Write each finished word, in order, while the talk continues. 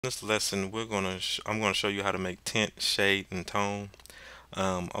This lesson, I'm gonna show you how to make tint, shade, and tone.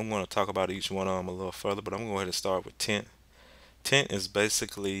 I'm gonna talk about each one of them a little further, but I'm going to go ahead and start with tint. Tint is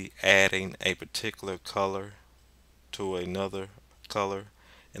basically adding a particular color to another color,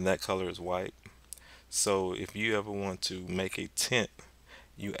 and that color is white. So if you ever want to make a tint,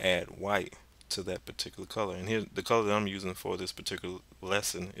 you add white to that particular color. And here, the color that I'm using for this particular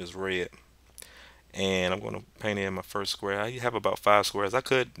lesson is red. And I'm going to paint in my first square. I have about 5 squares. I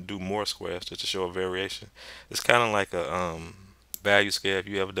could do more squares just to show a variation. It's kind of like a value scale. If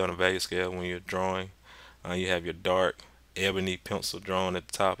you ever done a value scale when you're drawing, you have your dark ebony pencil drawn at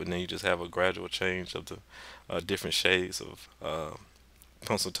the top, and then you just have a gradual change of the different shades of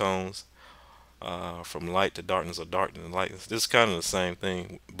pencil tones from light to darkness or darkness to lightness. This is kind of the same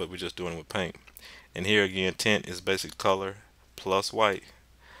thing, but we're just doing it with paint. And here again, tint is basic color plus white,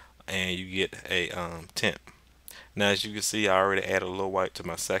 and you get a tint. Now, as you can see, I already added a little white to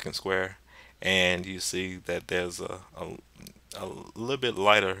my second square, and you see that there's a little bit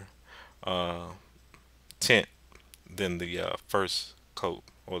lighter uh, tint than the first coat,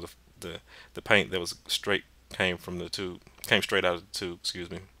 or the the paint that was straight came from the tube, came straight out of the tube. Excuse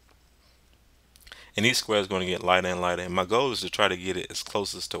me. And each square is going to get lighter and lighter. And my goal is to try to get it as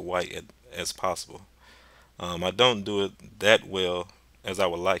closest to white as possible. I don't do it that well as I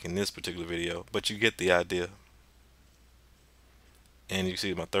would like in this particular video, but you get the idea. And you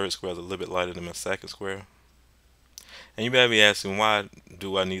see my third square is a little bit lighter than my second square. And you may be asking, why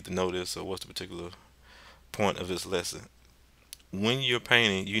do I need to know this, or what's the particular point of this lesson? When you're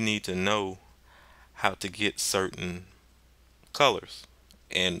painting, you need to know how to get certain colors.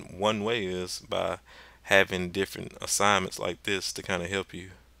 And one way is by having different assignments like this to kind of help you.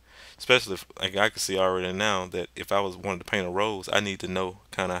 Especially if, like I can see already now that if I was wanted to paint a rose, I need to know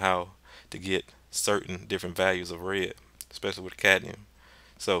kind of how to get certain different values of red, especially with cadmium.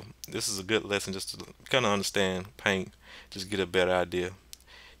 So this is a good lesson just to kind of understand paint, just get a better idea.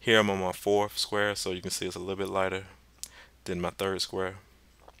 Here I'm on my fourth square, so you can see it's a little bit lighter than my third square.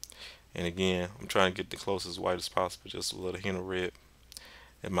 And again, I'm trying to get the closest white as possible, just a little hint of red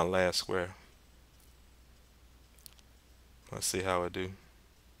in my last square. Let's see how I do.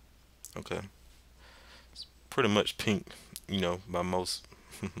 Okay, it's pretty much pink, by most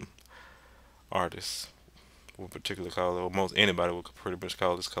artists with a particular color, or most anybody would pretty much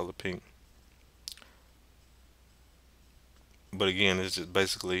call this color pink. But again, it's just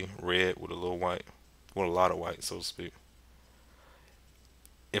basically red with a little white, with a lot of white, so to speak.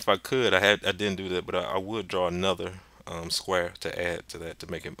 If I could, I didn't do that, but I would draw another square to add to that to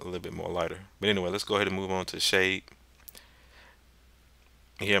make it a little bit more lighter. But anyway, let's go ahead and move on to shade.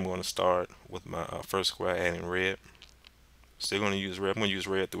 Here I'm going to start with my first square, adding red. Still going to use red. I'm going to use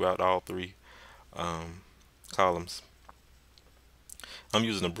red throughout all three um, columns. I'm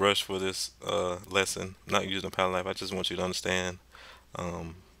using a brush for this lesson. I'm not using a palette knife. I just want you to understand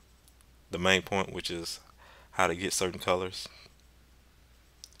um, the main point, which is how to get certain colors.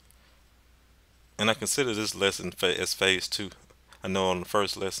 And I consider this lesson as phase two. I know on the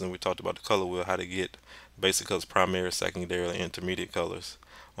first lesson we talked about the color wheel, how to get basic colors, primary, secondary, and intermediate colors.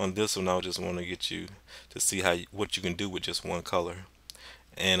 On this one, I just want to get you to see what you can do with just one color.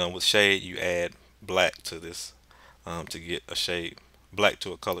 And with shade, you add black to this to get a shade, black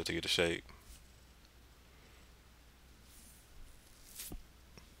to a color to get a shade.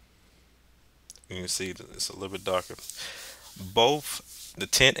 You can see that it's a little bit darker. Both the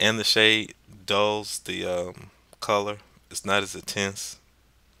tint and the shade dulls the color. It's not as intense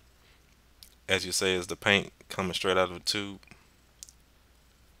as you say as the paint coming straight out of the tube.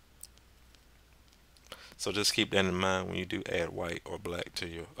 So just keep that in mind when you do add white or black to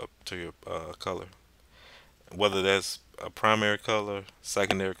your color, whether that's a primary color,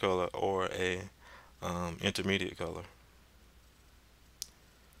 secondary color, or a intermediate color.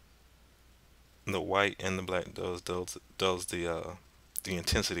 The white and the black does the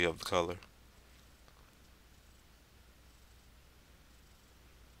intensity of the color.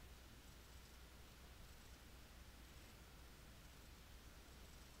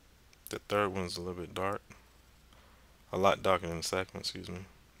 The third one's a little bit dark, a lot darker than the second one, excuse me,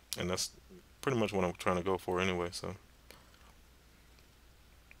 and that's pretty much what I'm trying to go for anyway. So,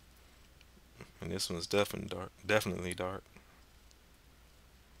 and this one's definitely dark, definitely dark.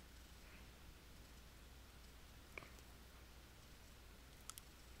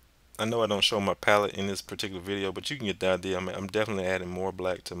 I know I don't show my palette in this particular video, but you can get the idea. I'm definitely adding more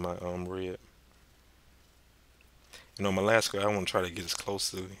black to my red. My last square, I want to try to get as close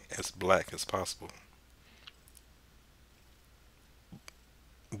to as black as possible.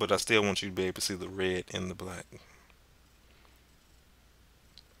 But I still want you to be able to see the red in the black.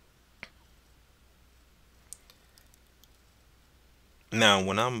 Now,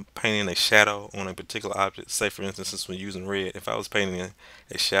 when I'm painting a shadow on a particular object, say for instance, since we're using red, if I was painting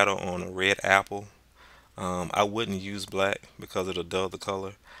a shadow on a red apple, I wouldn't use black because it'll dull the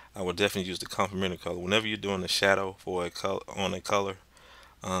color. I would definitely use the complementary color. Whenever you're doing a shadow for a color on a color,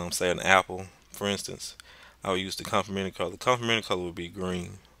 say an apple, for instance, I would use the complementary color. The complementary color would be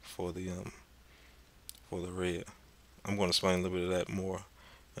green for the red. I'm going to explain a little bit of that more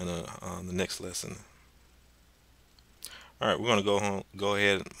in the next lesson. All right, we're going to go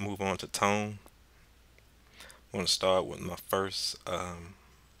ahead and move on to tone. I'm going to start with my first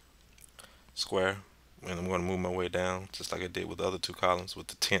square, and I'm going to move my way down just like I did with the other two columns with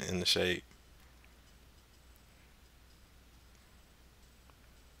the tint and the shade.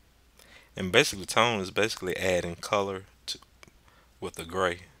 And basically, tone is basically adding color with the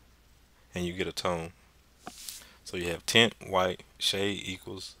gray, and you get a tone. So you have tint, white, shade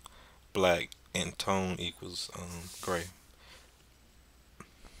equals black, and tone equals gray.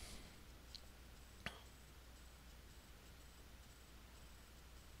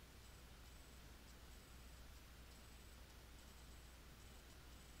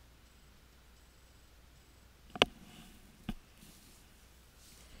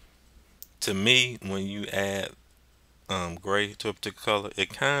 To me, when you add gray to a particular color,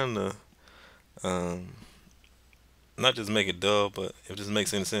 it kind of um, not just make it dull, but if this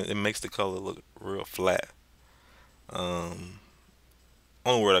makes any sense, it makes the color look real flat. Um,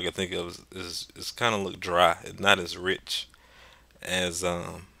 Only word I can think of is kind of look dry. It's not as rich as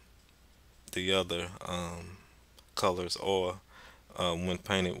the other colors, or when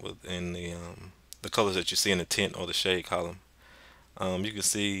painted within the colors that you see in the tint or the shade column. You can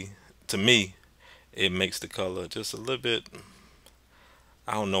see, to me, it makes the color just a little bit.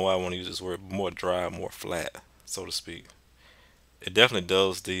 I don't know why I want to use this word, more dry, more flat, so to speak. It definitely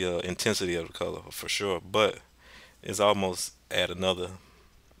does the intensity of the color for sure, but it's almost add another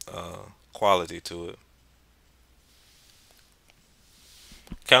quality to it.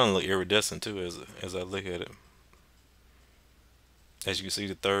 Kind of look iridescent too as I look at it. As you can see,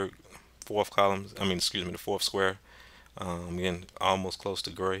 the third, fourth columns. I mean, excuse me, the fourth square. Again, almost close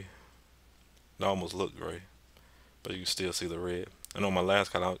to gray. It almost look gray, but you can still see the red. And on my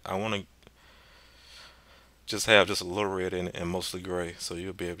last color, I want to just have just a little red in it and mostly gray, so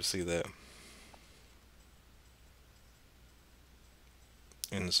you'll be able to see that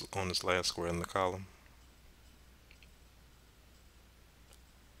in this on this last square in the column.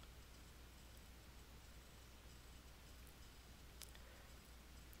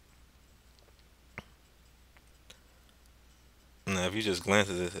 Now, if you just glance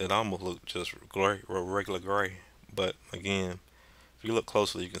at this, it almost looks just gray, or regular gray. But again, if you look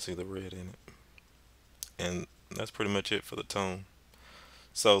closely, you can see the red in it. And that's pretty much it for the tone.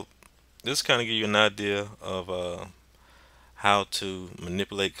 So this kind of give you an idea of how to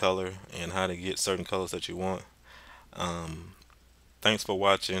manipulate color and how to get certain colors that you want. Um, Thanks for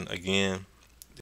watching again.